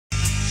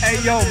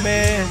Hey yo,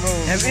 man,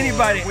 have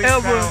anybody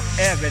ever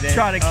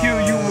tried to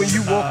kill you when you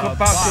woke up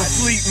out your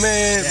sleep,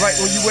 man? Right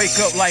when you wake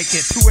up like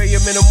at 2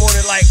 a.m. in the morning,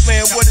 like,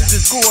 man, what is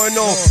this going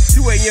on? 2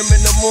 a.m.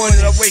 in the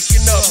morning, I'm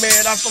waking up,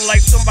 man. I feel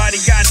like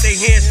somebody got their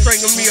hands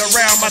stringing me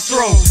around my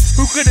throat.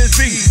 Who could this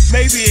be?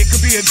 Maybe it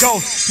could be a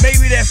ghost.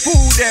 Maybe that fool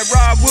that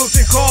Rob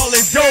Wilson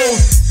calling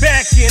Jones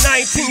back in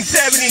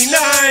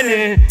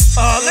 1979. And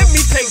let me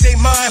take their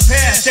mind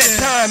past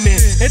that time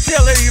and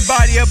tell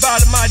everybody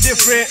about my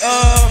different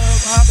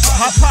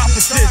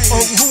hypothesis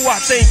on who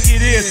I think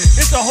it is.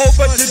 It's a whole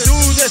bunch of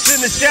dudes that's in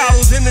the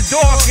shadows in the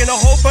dark, and a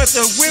whole bunch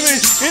of women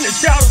in the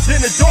shadows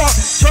in the dark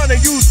trying to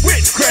use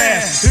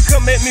witchcraft to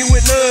come at me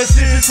with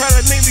nonsense, trying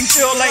to make me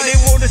feel like they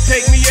want to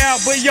take me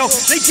out, but yo,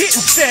 they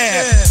getting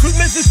stabbed. Cause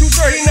Mr.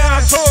 239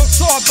 tongue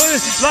sharp, but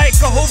it's like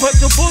a whole bunch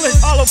of bullets,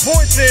 hollow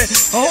points, and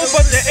a whole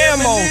bunch of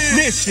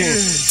ammunition.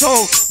 So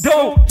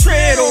don't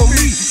tread on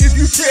me. If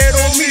you tread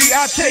on me,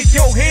 I take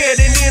your head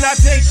and then I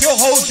take your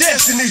whole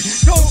destiny.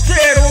 Don't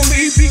tread on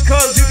me,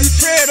 because if you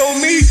tread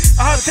on me,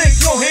 I'll take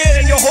your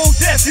head and your whole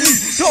destiny.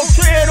 Don't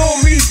tread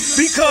on me,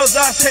 because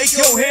I take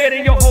your head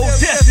and your whole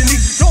destiny.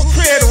 Don't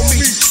tread on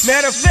me.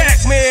 Matter of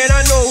fact, man,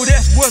 I know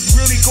that's what's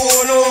really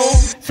going on.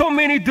 So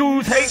many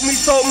dudes hate me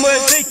so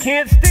much they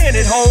can't stand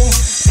at home.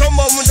 Some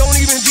of them don't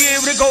even be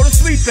able to go to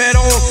sleep at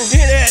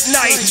at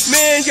night.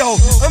 Man, yo,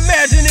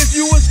 imagine if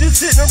you was just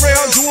sitting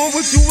around doing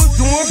what you was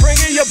doing,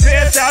 bringing your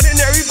pants out, and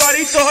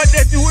everybody thought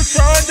that you was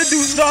trying to do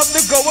something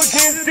to go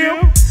against them.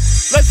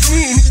 Let's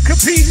mean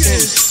competing.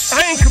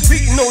 I ain't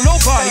competing on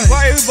nobody.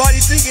 Why everybody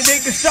thinking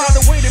they can stop the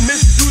way that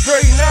Mr.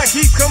 239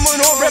 keep coming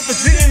on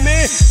representing,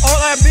 man?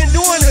 All I've been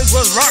doing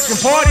was rocking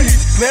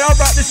parties. Man, I'm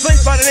about this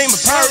place by the name of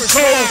Pirate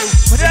Cove.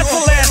 But that's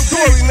the last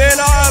story, man.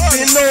 I've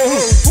been known.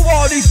 Who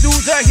all these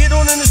dudes out here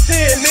don't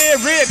understand,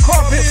 man? Red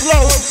carpet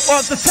flow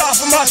off the top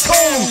of my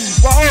toes.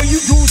 While all you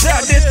dudes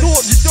out there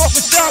thought you thought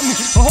to stop me.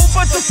 A whole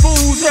bunch of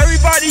fools,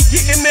 everybody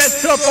getting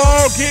messed up,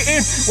 all getting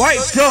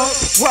wiped up.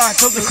 Why?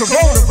 Cause the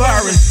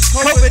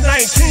coronavirus. COVID-19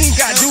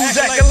 got dudes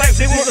acting like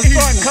they want to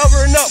start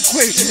covering up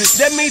quick.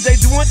 That means they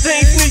doing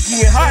things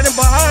sneaky and hiding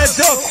behind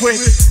duck quick.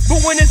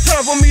 But when it's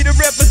time for me to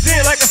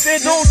represent, like I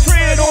said, don't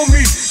tread on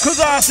me, cause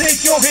I'll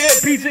take your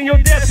headpiece and your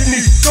destiny.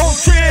 Don't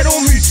tread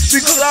on me,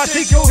 because I'll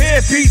take your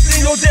headpiece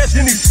and your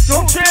destiny.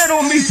 Don't tread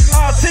on me,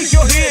 I'll take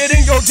your head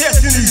and your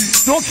destiny.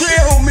 Don't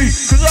tread on me,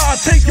 cause I'll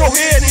take your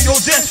head and your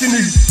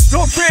destiny.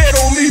 Don't tread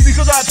on me,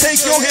 because I'll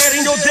take your head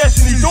and your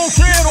destiny. Don't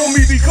tread on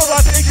me, because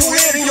I'll take your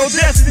head and your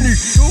destiny.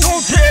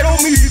 Don't tread on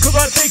me, because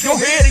I'll take your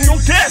head and your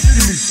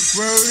destiny.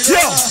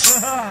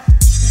 Yeah.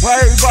 Why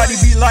everybody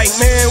be like,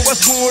 man,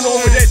 what's going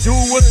on with that dude?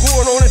 What's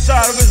going on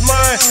inside of his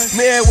mind?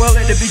 Man, well,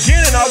 at the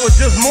beginning, I was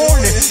just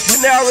mourning.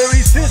 But now, ever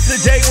since the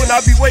day when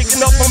I be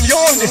waking up, I'm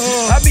yawning.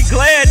 I be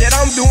glad that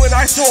I'm doing.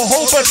 I show a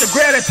whole bunch of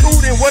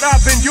gratitude in what I've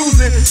been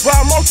using.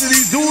 While most of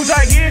these dudes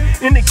out here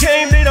in the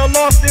game, they done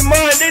lost their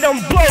mind. They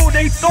done blow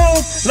they throw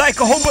like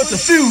a whole bunch of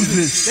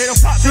fuses.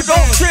 So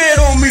don't tread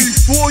on me.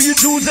 For all you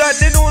dudes out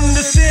there don't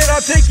understand,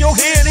 I'll take your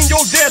head and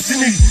your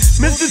destiny.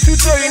 Mr.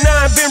 239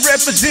 been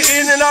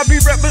representing, and I'll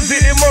be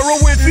representing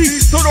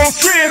so don't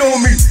tread on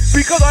me,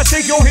 because I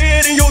take your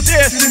head and your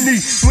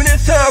destiny. When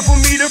it's time for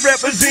me to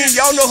represent,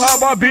 y'all know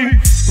how I be.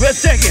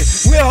 Let's check it.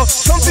 Well,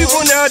 some people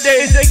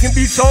nowadays, they can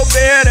be so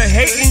bad at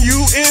hating you,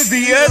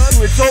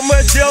 envious, with so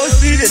much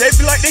jealousy that they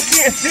feel like they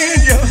can't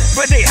stand you,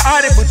 but they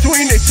hide it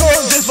between their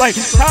tongues, just like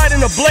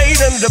hiding a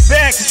blade under the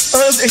back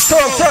of their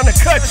tongue trying to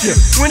cut you.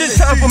 When it's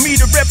time for me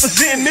to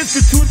represent Mr.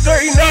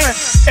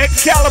 239,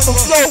 Excalibur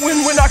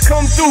flowing, when I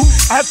come through,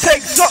 I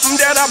take something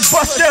that I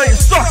bust down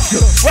your structure.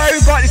 Why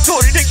everybody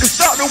thought that they could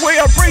stop the way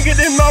I bring it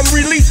in, I'm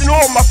releasing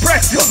all my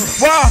pressure.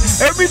 Why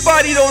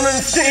everybody don't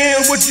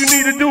understand what you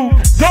need to do.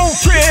 Don't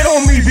tread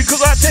on me,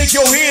 because I take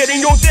your head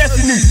and your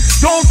destiny.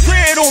 Don't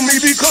tread on me,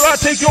 because I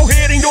take your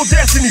head and your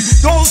destiny.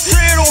 Don't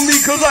tread on me,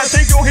 because I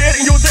take your head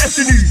and your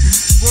destiny.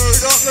 Word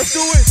up, let's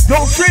do it.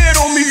 Don't tread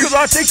on me, because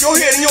I take your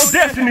head and your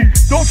destiny.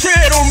 Don't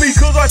tread on me,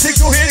 because I take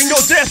your head and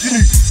your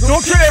destiny.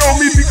 Don't tread on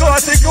me, because I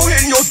take your head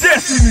and your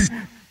destiny.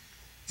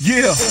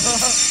 Yeah.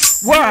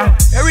 Why?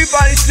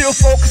 Everybody still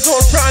focused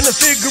on trying to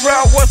figure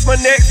out what's my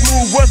next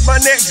move, what's my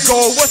next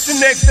goal, what's the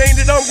next thing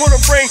that I'm gonna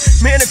bring.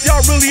 Man, if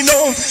y'all really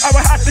know, I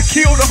would have to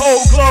kill the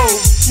whole globe.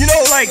 You know,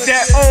 like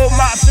that old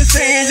mobster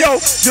saying, yo,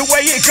 the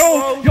way it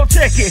go, yo,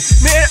 check it.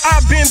 Man,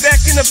 I've been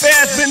back in the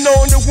past, been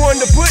on the one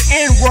to put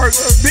in work,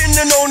 been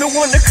on the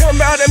one to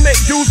come out and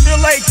make dudes feel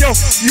like, yo,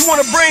 you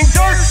wanna bring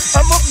dirt?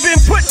 I'ma been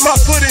putting my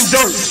foot in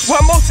dirt.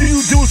 While most of you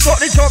dudes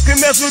thought they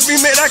talking mess with me,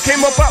 man, I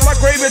came up out my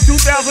grave in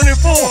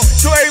 2004.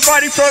 So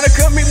everybody trying to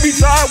come at me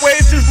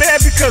sideways just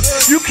mad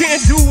because you can't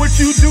do what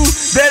you do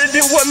better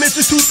than what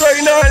Mr.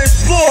 239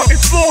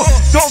 explore.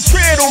 Don't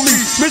tread on me.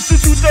 Mr.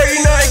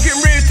 239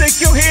 getting ready to take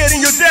your head and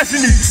your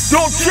destiny.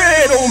 Don't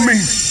tread on me.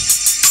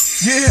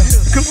 Yeah,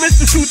 cause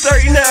Mr.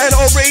 239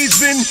 always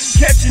been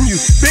catching you,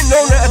 been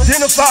known to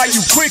identify you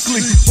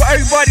quickly. Why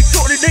everybody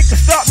thought that they could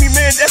stop me,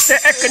 man, that's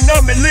that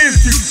economic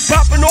literacy.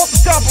 Popping off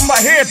the top of my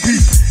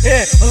headpiece.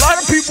 And a lot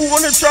of people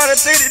wanna try to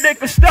think that they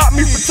can stop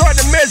me from trying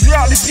to measure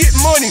out to get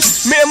money.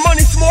 Man,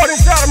 money smart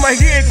inside of my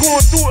head,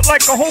 going through it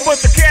like a whole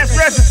bunch of cash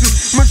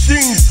register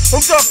machines. I'm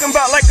talking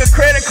about like a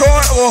credit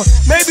card or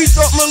maybe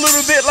something a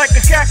little bit like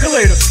a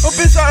calculator. Up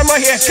inside of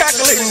my head,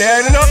 calculating,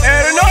 adding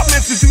up,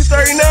 Mr.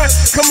 239,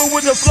 coming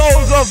with the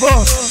flows of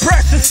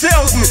precious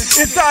salesman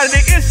inside of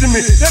the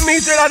instrument. That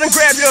means that I done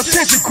grab your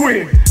attention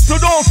quick. So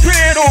don't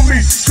tread on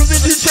me, cause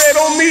if you tread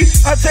on me,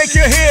 I take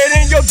your head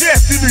and your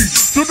destiny.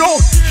 So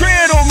don't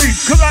tread on me,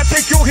 cause I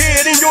take your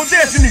head and your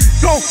destiny.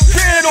 Don't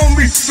tread on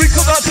me,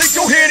 because I take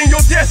your head and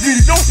your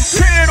destiny. Don't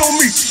tread on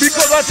me,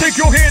 because I take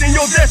your head and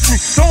your destiny.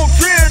 Don't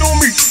tread on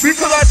me,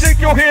 because I take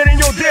your head and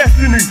your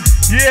destiny.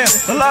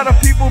 Yeah, a lot of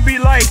people be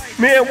like,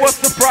 man, what's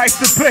the price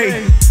to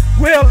pay?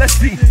 Well, let's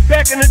see,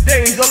 back in the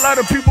days, a lot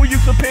of people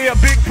used to pay a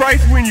big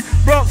price when you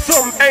brought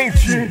something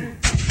ancient.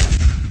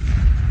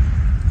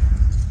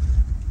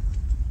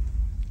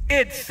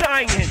 It's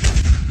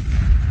science.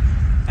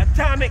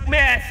 Atomic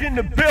mass in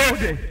the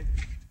building.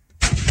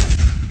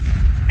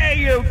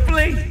 AM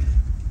Fleet.